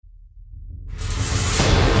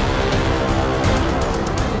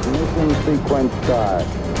sequence start.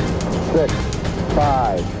 6,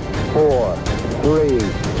 5, 4, 3,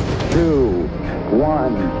 2,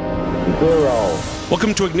 1, 0.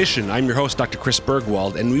 Welcome to Ignition. I'm your host, Dr. Chris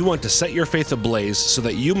Bergwald, and we want to set your faith ablaze so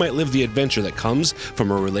that you might live the adventure that comes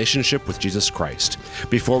from a relationship with Jesus Christ.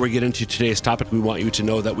 Before we get into today's topic, we want you to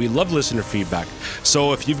know that we love listener feedback.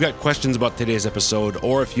 So if you've got questions about today's episode,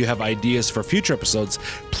 or if you have ideas for future episodes,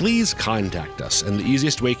 please contact us. And the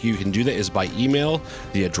easiest way you can do that is by email.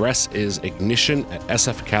 The address is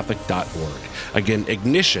ignition@sfcatholic.org. Again,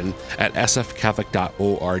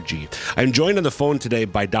 ignition@sfcatholic.org. I'm joined on the phone today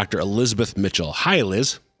by Dr. Elizabeth Mitchell. Hi,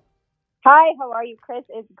 Liz. Hi, how are you, Chris?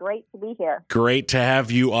 It's great to be here. Great to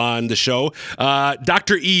have you on the show.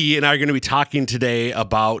 Dr. E and I are going to be talking today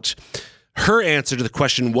about her answer to the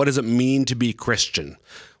question, what does it mean to be Christian?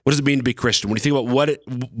 What does it mean to be Christian? When you think about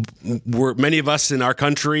we're many of us in our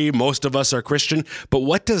country, most of us are Christian, but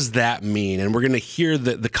what does that mean? And we're going to hear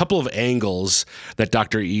the couple of angles that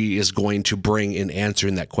Dr. E is going to bring in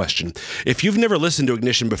answering that question. If you've never listened to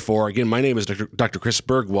Ignition before, again, my name is Dr. Chris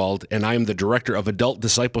Bergwald, and I'm the Director of Adult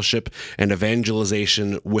Discipleship and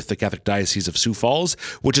Evangelization with the Catholic Diocese of Sioux Falls,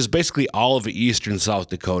 which is basically all of eastern South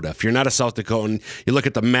Dakota. If you're not a South Dakotan, you look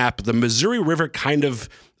at the map, the Missouri River kind of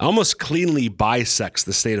almost cleanly bisects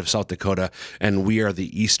the state of South Dakota, and we are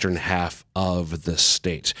the eastern half of the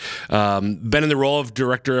state. Been in the role of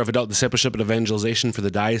Director of Adult Discipleship and Evangelization for the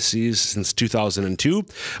diocese since 2002,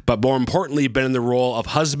 but more importantly, been in the role of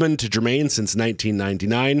husband to Jermaine since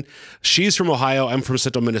 1999. She's from Ohio, I'm from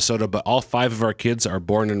Central Minnesota, but all 5 of our kids are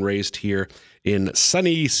born and raised here in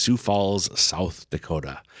sunny Sioux Falls, South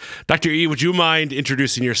Dakota. Dr. E, would you mind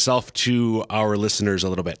introducing yourself to our listeners a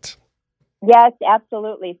little bit? Yes,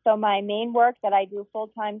 absolutely. So my main work that I do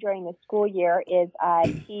full-time during the school year is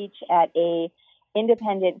I teach at a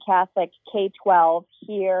independent Catholic K-12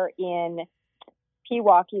 here in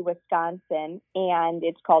Pewaukee, Wisconsin, and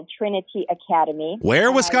it's called Trinity Academy.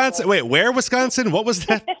 Where, Wisconsin? Wait, where, Wisconsin? What was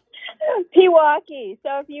that? Pewaukee.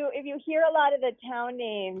 So if you hear a lot of the town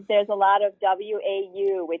names, there's a lot of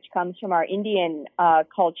WAU, which comes from our Indian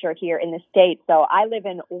culture here in the state. So I live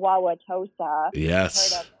in Wauwatosa.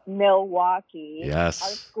 Yes. Heard of Milwaukee. Yes. Our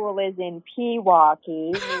school is in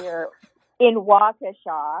Pewaukee. We're in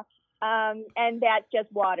Waukesha, and that's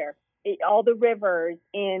just water. All the rivers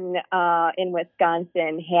in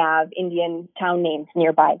Wisconsin have Indian town names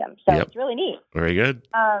nearby them, so It's really neat. Very good.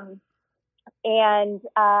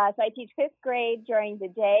 So I teach 5th grade during the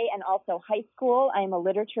day and also high school. I'm a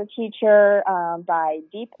literature teacher by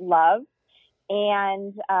deep love.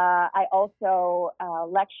 And I also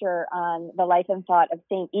lecture on the life and thought of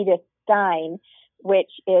St. Edith Stein,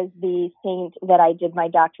 which is the saint that I did my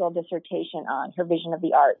doctoral dissertation on, her vision of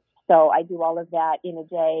the arts. So I do all of that in a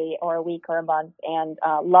day or a week or a month and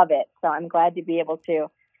love it. So I'm glad to be able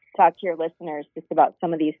to talk to your listeners just about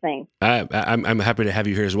some of these things. I'm happy to have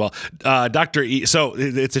you here as well. Dr. E, so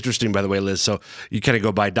it's interesting, by the way, Liz, so you kind of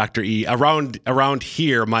go by Dr. E. Around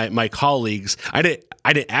here, my colleagues, I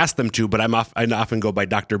didn't ask them to, but I often go by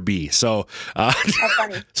Dr. B. So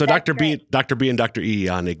so Dr. B, Dr. B and Dr. E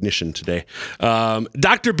on Ignition today.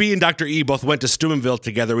 Dr. B and Dr. E both went to Steubenville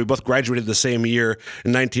together. We both graduated the same year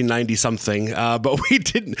in 1990 something, but we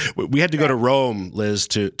didn't. We had to go to Rome, Liz,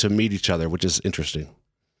 to meet each other, which is interesting.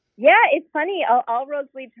 Yeah, it's funny. All roads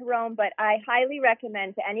lead to Rome, but I highly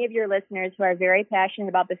recommend to any of your listeners who are very passionate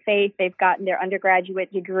about the faith, they've gotten their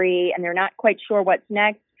undergraduate degree, and they're not quite sure what's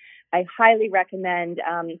next. I highly recommend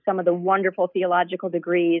some of the wonderful theological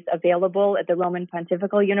degrees available at the Roman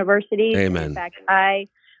Pontifical University. Amen. In fact, I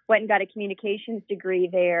went and got a communications degree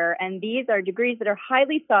there, and these are degrees that are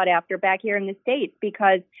highly sought after back here in the States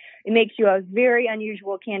because it makes you a very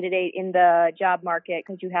unusual candidate in the job market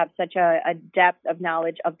because you have such a depth of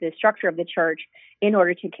knowledge of the structure of the church in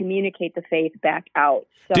order to communicate the faith back out.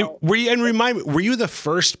 So, were you the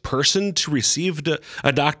first person to receive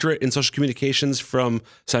a doctorate in social communications from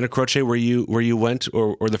Santa Croce where you went,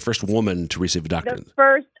 or the first woman to receive a doctorate? The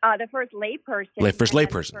first layperson. First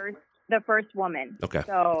layperson. The first woman. Okay.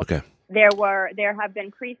 So okay. There have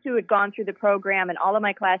been priests who had gone through the program, and all of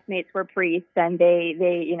my classmates were priests, and they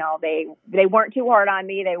weren't too hard on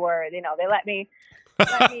me. They were, they let me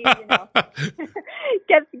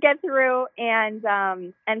get through, and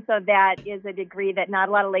so that is a degree that not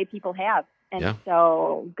a lot of lay people have. And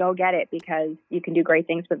so go get it because you can do great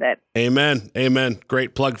things with it. Amen. Amen.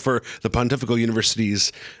 Great plug for the Pontifical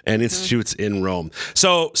Universities and Institutes in Rome.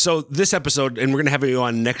 So this episode, and we're going to have you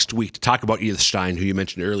on next week to talk about Edith Stein, who you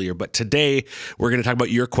mentioned earlier. But today we're going to talk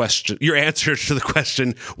about your answer to the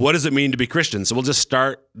question, what does it mean to be Christian? So we'll just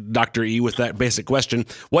start, Dr. E, with that basic question.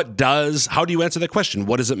 How do you answer that question?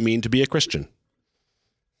 What does it mean to be a Christian?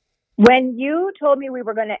 When you told me we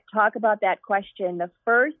were going to talk about that question, the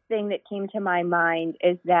first thing that came to my mind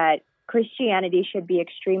is that Christianity should be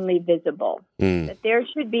extremely visible, that there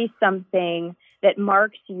should be something that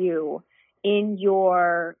marks you in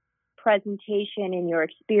your presentation, in your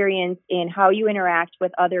experience, in how you interact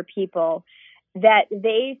with other people, that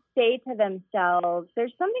they say to themselves,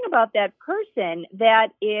 there's something about that person that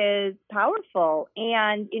is powerful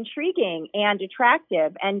and intriguing and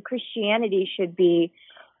attractive, and Christianity should be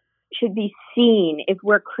seen if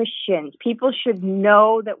we're Christians. People should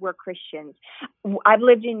know that we're Christians. I've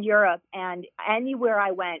lived in Europe, and anywhere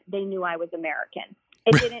I went, they knew I was American.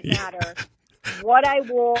 It didn't matter what I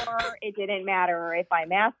wore. It didn't matter if I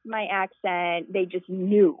masked my accent. They just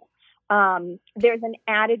knew. There's an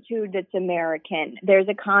attitude that's American. There's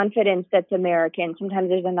a confidence that's American. Sometimes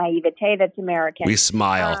there's a naivete that's American. We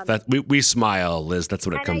smile. We smile, Liz. That's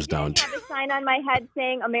what it comes down to. I have a sign on my head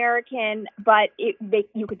saying American, but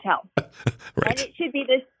you could tell. Right. And it should be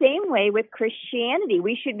the same way with Christianity.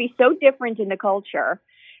 We should be so different in the culture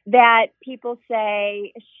that people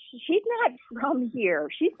say, she's not from here.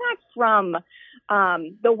 She's not from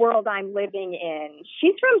the world I'm living in.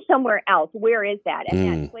 She's from somewhere else. Where is that?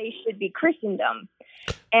 And that place should be Christendom.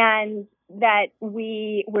 And that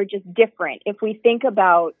we're just different. If we think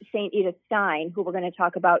about St. Edith Stein, who we're going to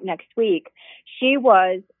talk about next week, she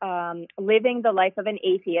was living the life of an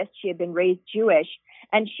atheist. She had been raised Jewish,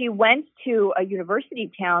 and she went to a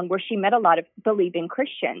university town where she met a lot of believing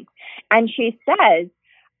Christians. And she says,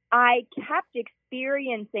 I kept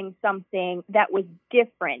experiencing something that was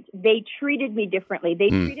different. They treated me differently. They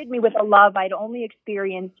treated me with a love I'd only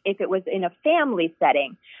experienced if it was in a family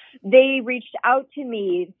setting. They reached out to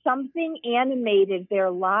me. Something animated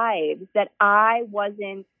their lives that I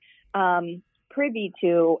wasn't privy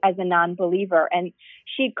to as a non-believer. And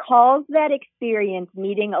she calls that experience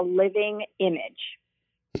meeting a living image.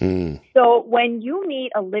 So when you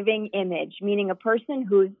meet a living image, meaning a person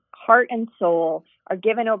whose heart and soul are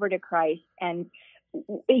given over to Christ, and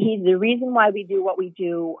he's the reason why we do what we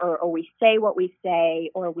do, or we say what we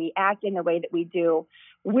say, or we act in the way that we do,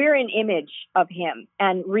 we're an image of him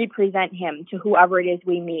and represent him to whoever it is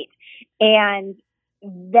we meet. And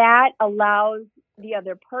that allows the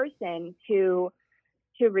other person to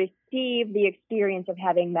receive the experience of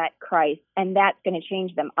having met Christ. And that's going to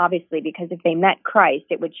change them, obviously, because if they met Christ,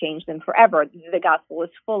 it would change them forever. The gospel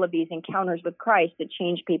is full of these encounters with Christ that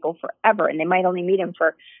change people forever. And they might only meet him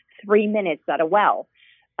for 3 minutes at a well.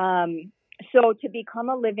 So to become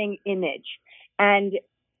a living image. And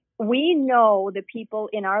we know the people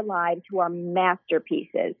in our lives who are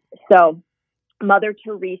masterpieces. So Mother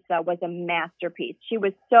Teresa was a masterpiece.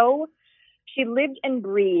 She lived and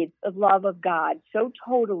breathed the love of God so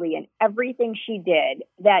totally in everything she did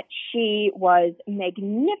that she was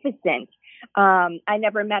magnificent. I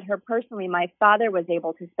never met her personally. My father was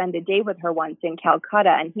able to spend a day with her once in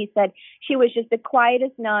Calcutta, and he said she was just the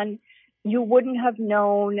quietest nun. You wouldn't have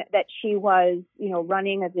known that she was,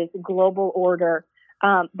 running as this global order.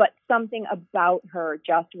 But something about her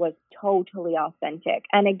just was totally authentic.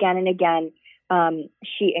 And again,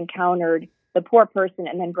 she encountered the poor person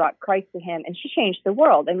and then brought Christ to him, and she changed the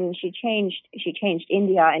world. I mean, she changed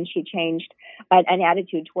India, and she changed an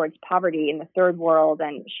attitude towards poverty in the third world,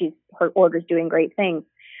 and her order's doing great things.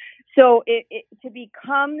 So to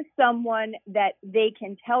become someone that they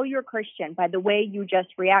can tell you're Christian by the way you just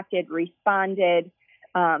reacted, responded,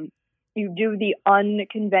 you do the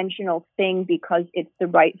unconventional thing because it's the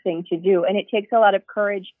right thing to do. And it takes a lot of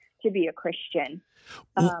courage to be a Christian.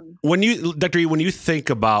 When you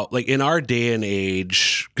think about, like, in our day and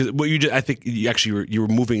age, because I think you were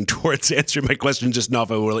moving towards answering my question just now.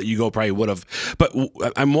 If I would let you go, probably would have. But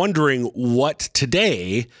I'm wondering what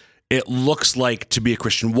today it looks like to be a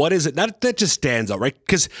Christian. What is it that just stands out, right?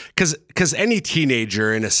 Because any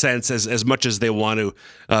teenager, in a sense, as much as they want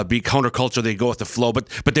to be counterculture, they go with the flow, but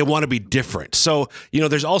they want to be different. So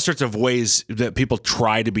there's all sorts of ways that people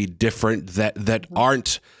try to be different that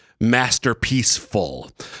aren't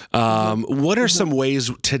masterpieceful. What are some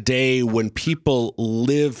ways today when people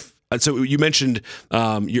live? So you mentioned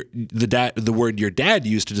the word your dad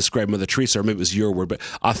used to describe Mother Teresa, or maybe it was your word, but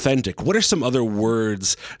authentic. What are some other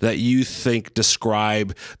words that you think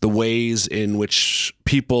describe the ways in which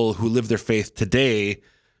people who live their faith today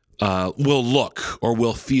will look or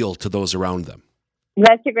will feel to those around them?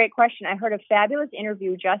 That's a great question. I heard a fabulous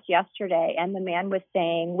interview just yesterday, and the man was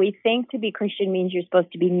saying, we think to be Christian means you're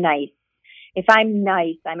supposed to be nice. If I'm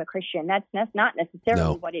nice, I'm a Christian. That's not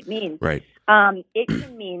necessarily what it means. Right. It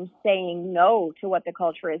can mean saying no to what the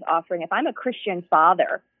culture is offering. If I'm a Christian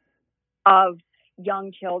father of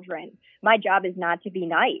young children, my job is not to be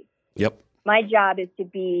nice. Yep. My job is to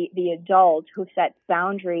be the adult who sets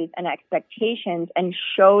boundaries and expectations and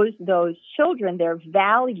shows those children their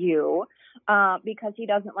value, because he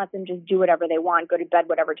doesn't let them just do whatever they want, go to bed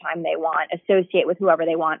whatever time they want, associate with whoever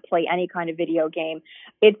they want, play any kind of video game.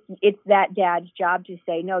 It's that dad's job to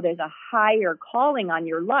say, no, there's a higher calling on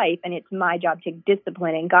your life, and it's my job to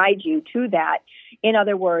discipline and guide you to that. In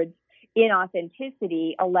other words, in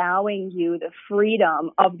authenticity, allowing you the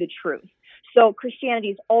freedom of the truth. So Christianity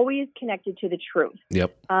is always connected to the truth.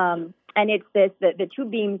 Yep. And it's the two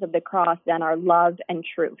beams of the cross then are love and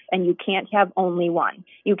truth. And you can't have only one.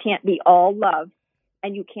 You can't be all love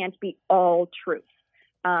and you can't be all truth.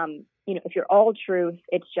 If you're all truth,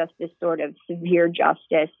 it's just this sort of severe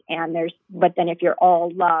justice. But then if you're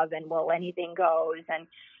all love and anything goes, and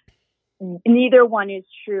neither one is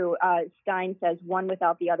true. Stein says one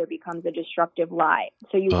without the other becomes a destructive lie.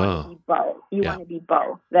 So you want to be both. You want to be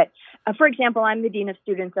both. That, for example, I'm the dean of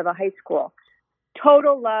students of a high school.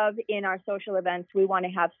 Total love in our social events. We want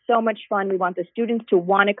to have so much fun. We want the students to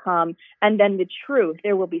want to come. And then the truth.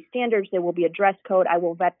 There will be standards. There will be a dress code. I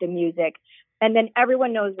will vet the music. And then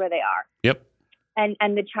everyone knows where they are. Yep. And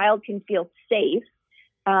the child can feel safe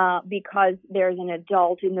because there's an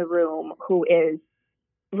adult in the room who is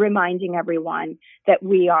reminding everyone that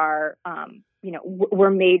we are,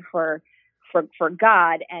 we're made for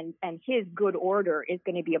God, and His good order is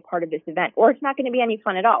going to be a part of this event, or it's not going to be any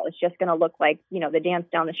fun at all. It's just going to look like, the dance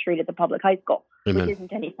down the street at the public high school, Amen. Which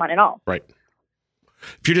isn't any fun at all. Right.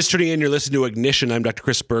 If you're just tuning in, you're listening to Ignition. I'm Dr.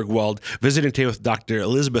 Chris Bergwald, visiting today with Dr.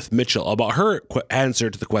 Elizabeth Mitchell about her answer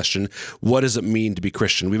to the question, what does it mean to be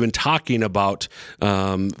Christian? We've been talking about,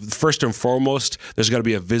 first and foremost, there's got to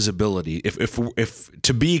be a visibility. If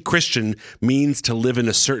to be Christian means to live in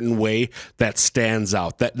a certain way that stands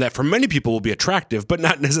out, that for many people will be attractive, but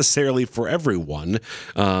not necessarily for everyone,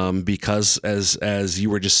 because as you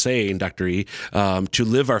were just saying, Dr. E, to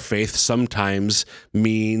live our faith sometimes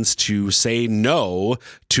means to say no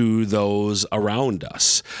to those around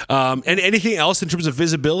us. And anything else in terms of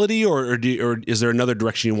visibility, or is there another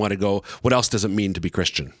direction you want to go? What else does it mean to be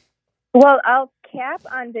Christian? Well, I'll cap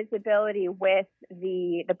on visibility with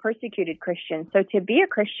the persecuted Christians. So to be a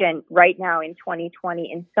Christian right now in 2020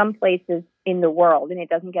 in some places in the world, and it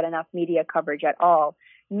doesn't get enough media coverage at all,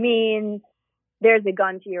 means there's a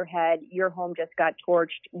gun to your head, your home just got torched,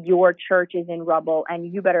 your church is in rubble,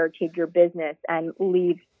 and you better take your business and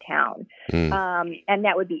leave town. And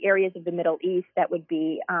that would be areas of the Middle East, that would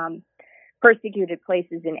be persecuted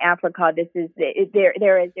places in Africa.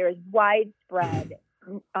 There is widespread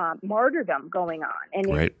martyrdom going on, and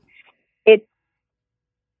right.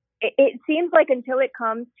 It seems like until it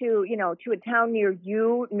comes to a town near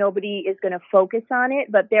you, nobody is going to focus on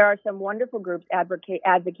it. But there are some wonderful groups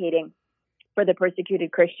advocating for the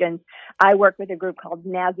persecuted Christians. I work with a group called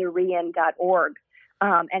Nazarene.org,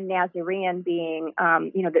 and Nazarene being,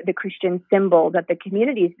 the Christian symbol that the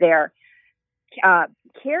communities there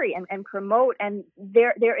carry and promote. And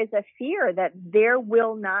there is a fear that there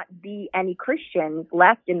will not be any Christians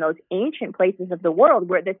left in those ancient places of the world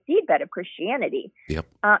where the seedbed of Christianity, yep.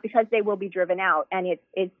 Because they will be driven out. And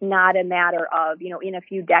it's not a matter of, in a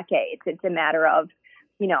few decades. It's a matter of,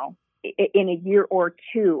 in a year or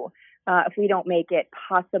two. If we don't make it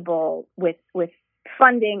possible with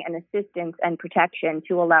funding and assistance and protection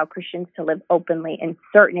to allow Christians to live openly in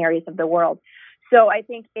certain areas of the world. So I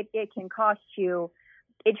think it can cost you,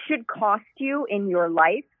 it should cost you in your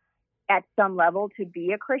life at some level to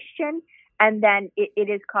be a Christian. And then it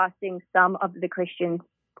is costing some of the Christians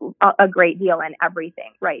a great deal and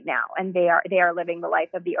everything right now. And they are living the life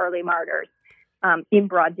of the early martyrs in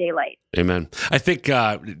broad daylight. Amen. I think,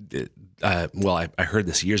 I heard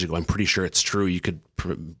this years ago. I'm pretty sure it's true. You could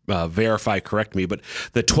verify, correct me, but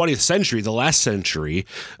the 20th century, the last century,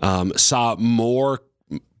 saw more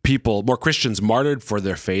Christians martyred for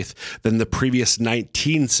their faith than the previous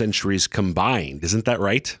 19 centuries combined. Isn't that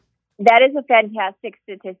right? That is a fantastic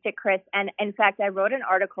statistic, Chris. And in fact, I wrote an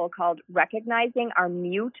article called Recognizing Our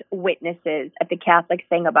Mute Witnesses at the Catholic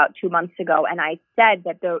Thing about 2 months ago. And I said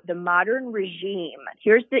that the modern regime,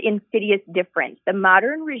 here's the insidious difference. The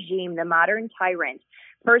modern regime, the modern tyrant,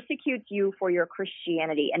 persecutes you for your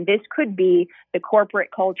Christianity. And this could be the corporate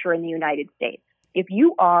culture in the United States. If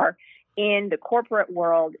you are in the corporate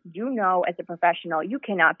world, as a professional, you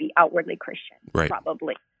cannot be outwardly Christian, right.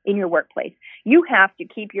 Probably. In your workplace, you have to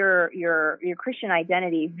keep your Christian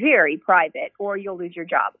identity very private, or you'll lose your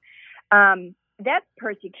job. That's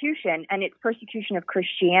persecution, and it's persecution of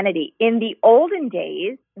Christianity. In the olden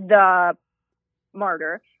days, the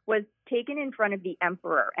martyr was taken in front of the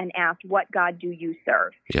emperor and asked, "What God do you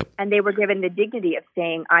serve?" Yep. And they were given the dignity of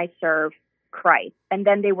saying, "I serve Christ, and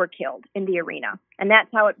then they were killed in the arena. And that's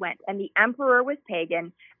how it went. And the emperor was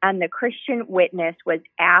pagan, and the Christian witness was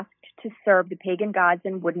asked to serve the pagan gods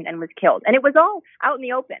and wouldn't, and was killed. And it was all out in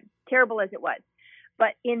the open, terrible as it was.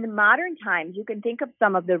 But in the modern times, you can think of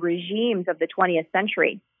some of the regimes of the 20th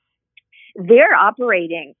century. They're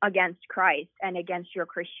operating against Christ and against your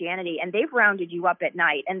Christianity, and they've rounded you up at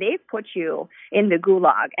night, and they've put you in the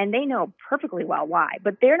gulag, and they know perfectly well why.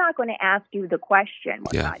 But they're not going to ask you the question,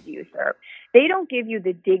 what God do you serve? They don't give you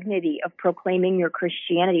the dignity of proclaiming your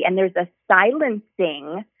Christianity, and there's a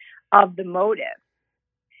silencing of the motive.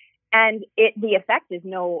 And the effect is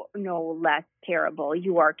no less terrible.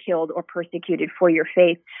 You are killed or persecuted for your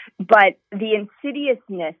faith. But the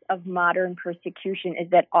insidiousness of modern persecution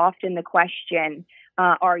is that often the question,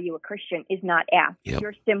 are you a Christian, is not asked. Yep.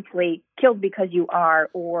 You're simply killed because you are,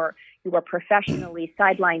 or you are professionally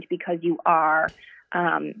sidelined because you are.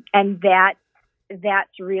 And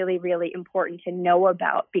that's really, really important to know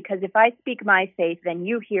about, because if I speak my faith, then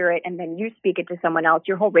you hear it, and then you speak it to someone else.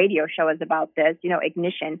 Your whole radio show is about this,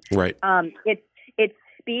 Ignition. Right. It's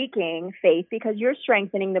speaking faith because you're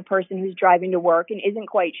strengthening the person who's driving to work and isn't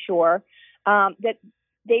quite sure that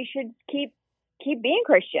they should keep being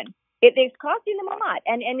Christian. It's costing them a lot,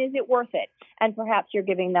 and is it worth it? And perhaps you're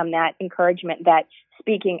giving them that encouragement, that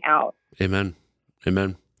speaking out. Amen.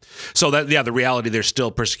 So the reality, there's still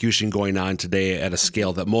persecution going on today at a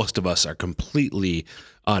scale that most of us are completely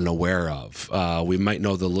unaware of. We might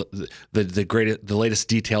know the latest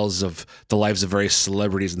details of the lives of various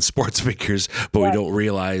celebrities and sports figures, but we don't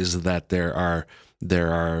realize that there are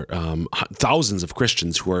thousands of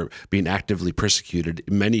Christians who are being actively persecuted,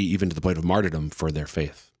 many even to the point of martyrdom for their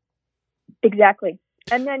faith. Exactly.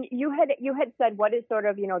 And then you had said, what is sort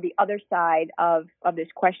of, the other side of this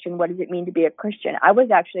question? What does it mean to be a Christian? I was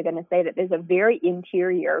actually going to say that there's a very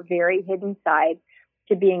interior, very hidden side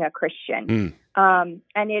to being a Christian. And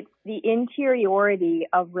it's the interiority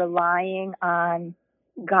of relying on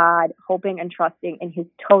God, hoping and trusting in his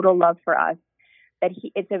total love for us.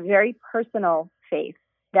 It's a very personal faith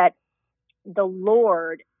that the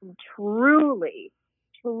Lord truly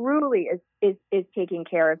is taking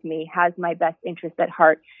care of me, has my best interest at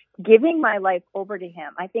heart, giving my life over to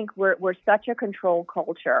him. I think we're such a control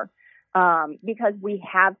culture because we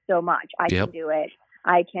have so much. I can do it.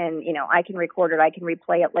 I can record it. I can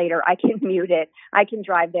replay it later. I can mute it. I can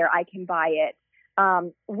drive there. I can buy it.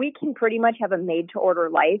 We can pretty much have a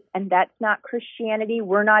made-to-order life, and that's not Christianity.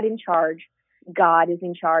 We're not in charge. God is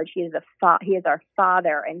in charge. He is our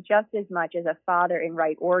Father, and just as much as a father in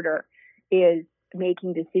right order is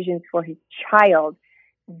making decisions for his child,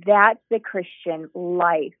 that's the Christian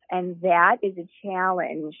life, and that is a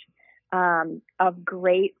challenge of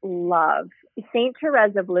great love. Saint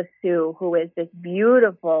Therese of Lisieux, who is this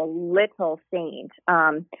beautiful little saint,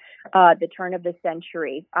 the turn of the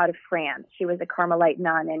century, out of France. She was a Carmelite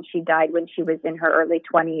nun, and she died when she was in her early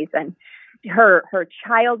 20s. And her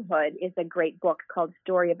childhood is a great book called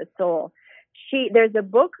Story of a Soul. There's a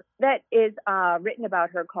book that is written about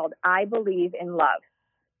her called I Believe in Love.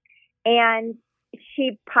 And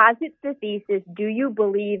she posits the thesis, do you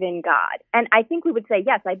believe in God? And I think we would say,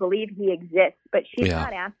 yes, I believe he exists. But she's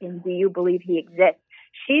not asking, do you believe he exists?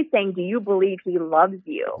 She's saying, do you believe he loves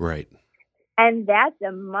you? Right. And that's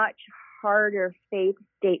a much harder faith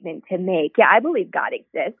statement to make. Yeah, I believe God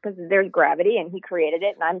exists because there's gravity and he created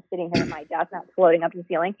it, and I'm sitting here at my desk, not floating up to the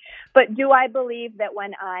ceiling. But do I believe that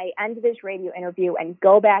when I end this radio interview and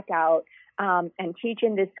go back out and teach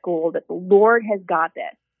in this school, that the Lord has got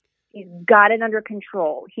this? He's got it under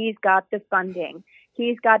control. He's got the funding.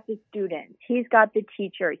 He's got the students. He's got the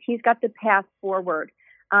teachers. He's got the path forward.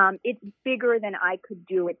 It's bigger than I could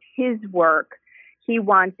do. It's his work. He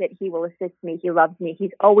wants it. He will assist me. He loves me.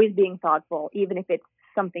 He's always being thoughtful, even if it's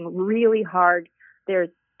something really hard. There's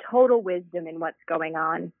total wisdom in what's going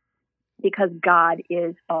on because God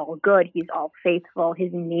is all good. He's all faithful.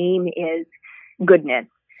 His name is goodness.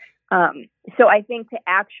 So I think to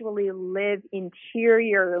actually live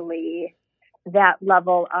interiorly that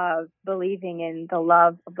level of believing in the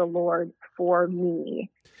love of the Lord for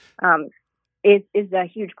me is a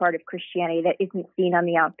huge part of Christianity that isn't seen on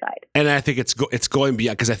the outside. And I think it's going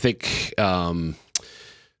beyond, because I think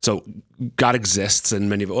so God exists, and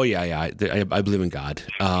many of I believe in God,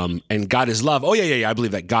 and God is love. I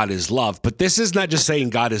believe that God is love. But this is not just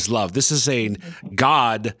saying God is love. This is saying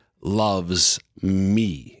God loves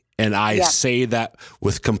me. And I say that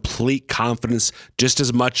with complete confidence, just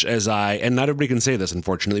as much as and not everybody can say this,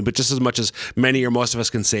 unfortunately, but just as much as many or most of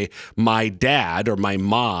us can say, my dad or my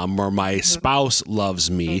mom or my spouse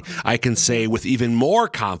loves me, I can say with even more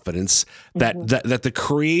confidence that the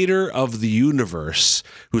creator of the universe,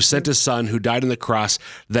 who sent his son, who died on the cross,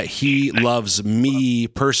 that he loves me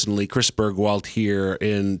personally, Chris Burgwald, here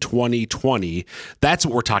in 2020. That's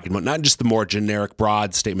what we're talking about, not just the more generic,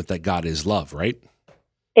 broad statement that God is love, right?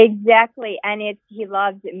 Exactly. And he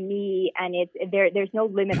loves me, and there's no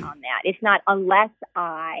limit on that. It's not unless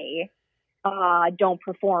I don't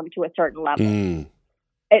perform to a certain level.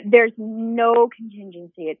 There's no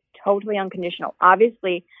contingency. It's totally unconditional.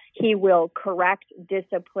 Obviously, he will correct,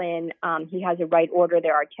 discipline. He has a right order.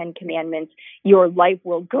 There are 10 commandments. Your life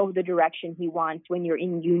will go the direction he wants when you're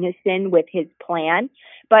in unison with his plan.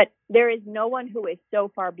 But there is no one who is so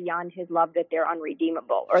far beyond his love that they're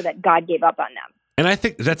unredeemable or that God gave up on them. And I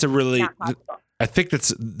think that's I think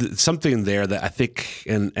that's something there that I think,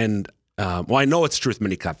 well, I know it's true with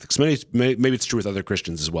many Catholics. Maybe it's true with other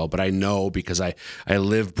Christians as well, but I know because I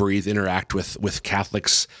live, breathe, interact with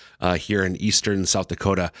Catholics here in Eastern South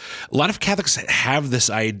Dakota. A lot of Catholics have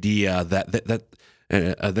this idea that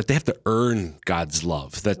they have to earn God's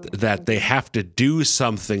love, that they have to do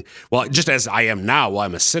something. Well, just as I am now, while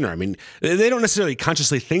I'm a sinner. I mean, they don't necessarily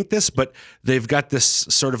consciously think this, but they've got this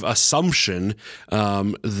sort of assumption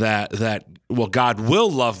that God will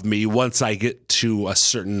love me once I get to a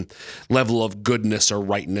certain level of goodness or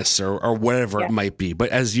rightness or whatever it might be. But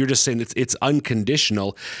as you're just saying, it's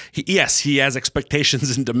unconditional. He has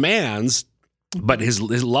expectations and demands, but his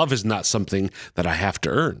love is not something that I have to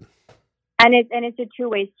earn. And it's a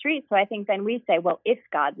two-way street. So I think then we say, well, if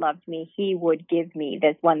God loved me, he would give me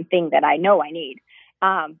this one thing that I know I need.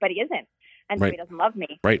 But he isn't. And so he doesn't love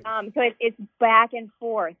me. Right. So it's back and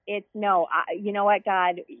forth. It's no, you know what,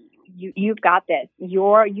 God, you've got this.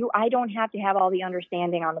 I don't have to have all the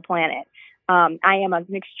understanding on the planet. I am an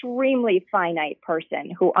extremely finite person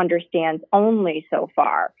who understands only so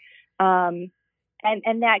far.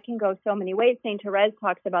 And that can go so many ways. St. Therese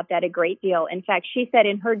talks about that a great deal. In fact, she said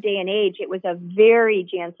in her day and age, it was a very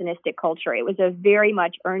Jansenistic culture. It was a very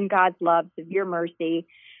much earn God's love, severe mercy.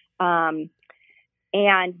 And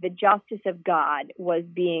the justice of God was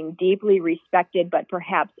being deeply respected, but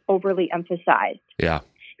perhaps overly emphasized. Yeah.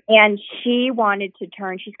 And she wanted to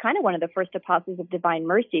turn, she's kind of one of the first apostles of divine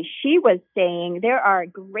mercy. She was saying there are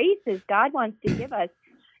graces God wants to give us,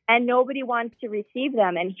 and nobody wants to receive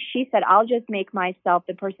them. And she said, I'll just make myself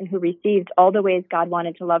the person who received all the ways God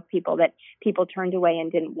wanted to love people that people turned away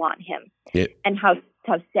and didn't want him. Yeah. And how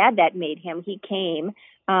sad that made him. He came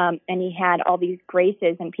and he had all these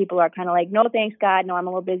graces, and people are kind of like, no, thanks, God. No, I'm a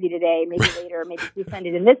little busy today. Maybe later, maybe you send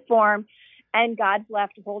it in this form. And God's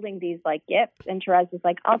left holding these like gifts. And Therese is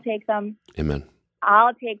like, I'll take them. Amen.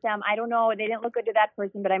 I'll take them. I don't know. They didn't look good to that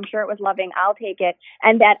person, but I'm sure it was loving. I'll take it.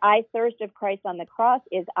 And that I thirst of Christ on the cross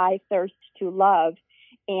is I thirst to love,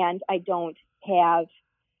 and I don't have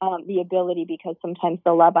the ability, because sometimes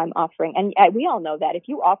the love I'm offering, and we all know that if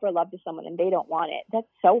you offer love to someone and they don't want it, that's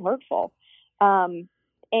so hurtful. And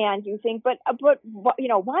you think, but you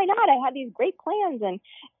know, why not? I had these great plans, and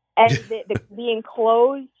the being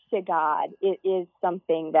closed to God is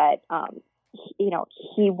something that you know,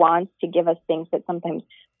 he wants to give us things that sometimes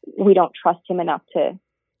we don't trust him enough to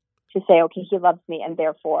say, okay, he loves me, and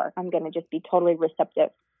therefore I'm going to just be totally receptive.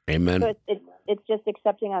 Amen. So it's just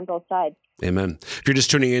accepting on both sides. Amen. If you're just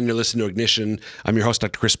tuning in, you're listening to Ignition. I'm your host,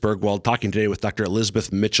 Dr. Chris Burgwald, talking today with Dr.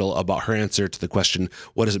 Elizabeth Mitchell about her answer to the question,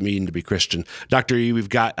 what does it mean to be Christian? Dr. E, we've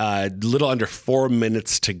got a little under 4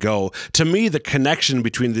 minutes to go. To me, the connection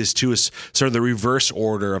between these two is sort of the reverse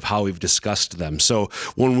order of how we've discussed them. So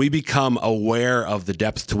when we become aware of the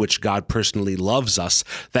depth to which God personally loves us,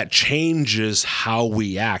 that changes how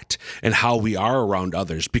we act and how we are around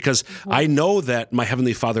others. Because I know that my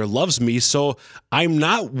Heavenly Father loves me, so I'm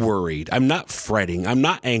not worried. I'm not fretting. I'm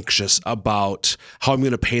not anxious about how I'm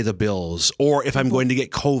going to pay the bills or if I'm going to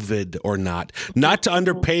get COVID or not. Not to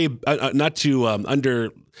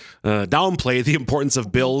downplay the importance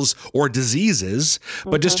of bills or diseases,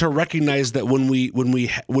 but just to recognize that when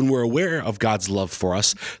we're aware of God's love for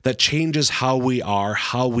us, that changes how we are,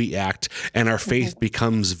 how we act, and our faith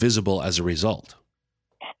becomes visible as a result.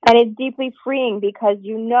 And it's deeply freeing, because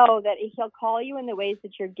you know that he'll call you in the ways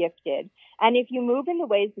that you're gifted. And if you move in the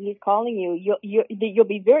ways that he's calling you, you'll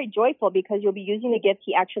be very joyful, because you'll be using the gift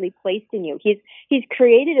he actually placed in you. He's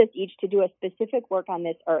created us each to do a specific work on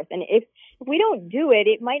this earth. And if we don't do it,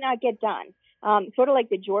 it might not get done. Sort of like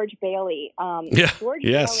the George Bailey. George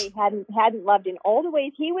Bailey hadn't loved in all the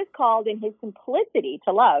ways he was called in his simplicity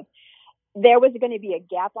to love. there was going to be a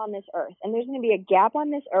gap on this earth. And there's going to be a gap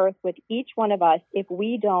on this earth with each one of us if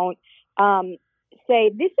we don't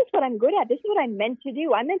say, this is what I'm good at. This is what I'm meant to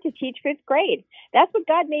do. I'm meant to teach fifth grade. That's what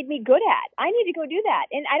God made me good at. I need to go do that.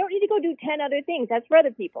 And I don't need to go do 10 other things. That's for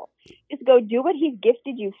other people. Just go do what he's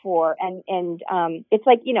gifted you for. And it's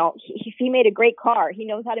like, if he made a great car, he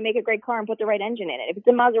knows how to make a great car and put the right engine in it. If it's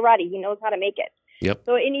a Maserati, he knows how to make it. Yep.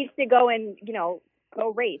 So it needs to go and,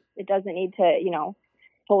 go race. It doesn't need to,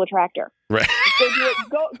 pull a tractor. Right.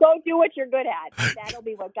 Go do what you're good at. That'll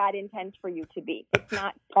be what God intends for you to be. It's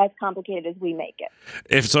not as complicated as we make it.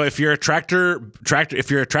 If you're a tractor,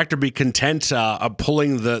 be content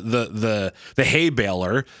pulling the hay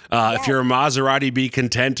baler. Yes. If you're a Maserati, be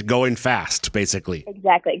content going fast. Basically.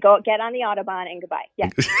 Exactly. Go get on the Autobahn and goodbye.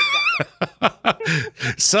 Yes. Exactly.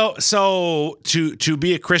 So to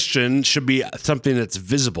be a Christian should be something that's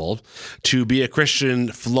visible. To be a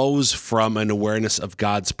Christian flows from an awareness of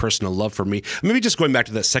God's personal love for me. Maybe just going back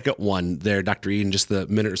to that second one there, Dr. E, in just the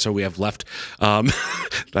minute or so we have left. I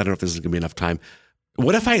don't know if this is going to be enough time.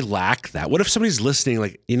 What if I lack that? What if somebody's listening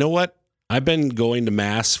like, you know what? I've been going to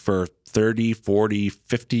Mass for 30, 40,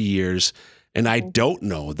 50 years, and I don't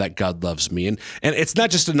know that God loves me. And it's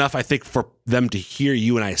not just enough, I think, for them to hear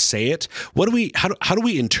you and I say it. How do we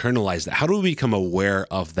internalize that? How do we become aware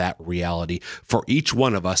of that reality for each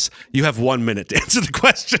one of us? You have 1 minute to answer the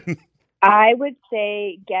question. I would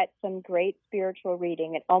say get some great spiritual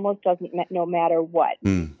reading. It almost doesn't no matter what.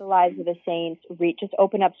 The lives of the saints. Just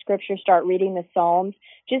open up Scripture, start reading the Psalms.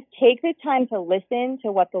 Just take the time to listen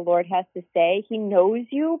to what the Lord has to say. He knows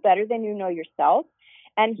you better than you know yourself,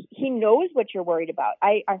 and he knows what you're worried about.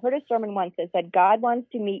 I heard a sermon once that said, God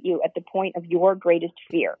wants to meet you at the point of your greatest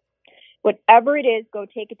fear. Whatever it is, go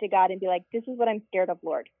take it to God and be like, this is what I'm scared of,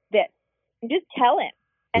 Lord. This. And just tell him.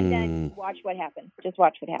 And then watch what happens. Just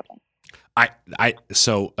watch what happens.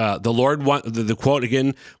 The Lord the quote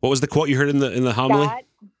again. What was the quote you heard in the homily?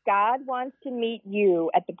 God wants to meet you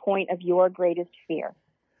at the point of your greatest fear.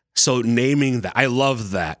 So naming that, I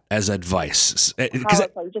love that as advice.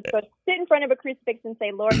 Powerful. Just go sit in front of a crucifix and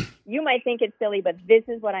say, Lord, you might think it's silly, but this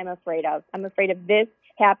is what I'm afraid of. I'm afraid of this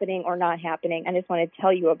happening or not happening. I just want to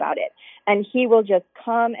tell you about it. And he will just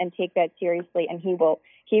come and take that seriously, and he will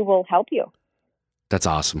help you. That's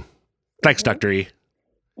awesome. Thanks, Dr. E.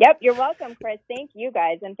 Yep, you're welcome, Chris. Thank you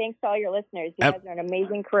guys, and thanks to all your listeners. You guys are an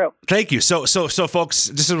amazing crew. Thank you. So, folks,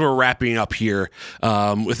 just as we're wrapping up here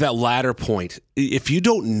with that latter point, if you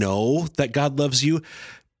don't know that God loves you,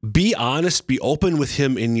 be honest, be open with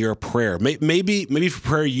him in your prayer. Maybe for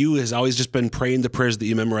prayer, you has always just been praying the prayers that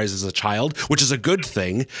you memorized as a child, which is a good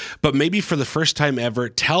thing. But maybe for the first time ever,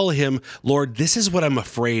 tell him, Lord, this is what I'm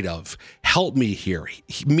afraid of. Help me here.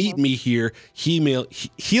 Meet me here. Heal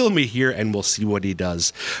me here, and we'll see what he does.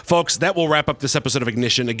 Folks, that will wrap up this episode of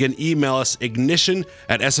Ignition. Again, email us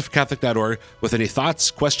ignition@sfcatholic.org with any thoughts,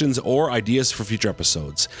 questions, or ideas for future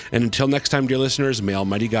episodes. And until next time, dear listeners, may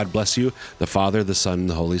Almighty God bless you, the Father, the Son, and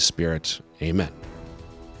the Holy Spirit. Amen.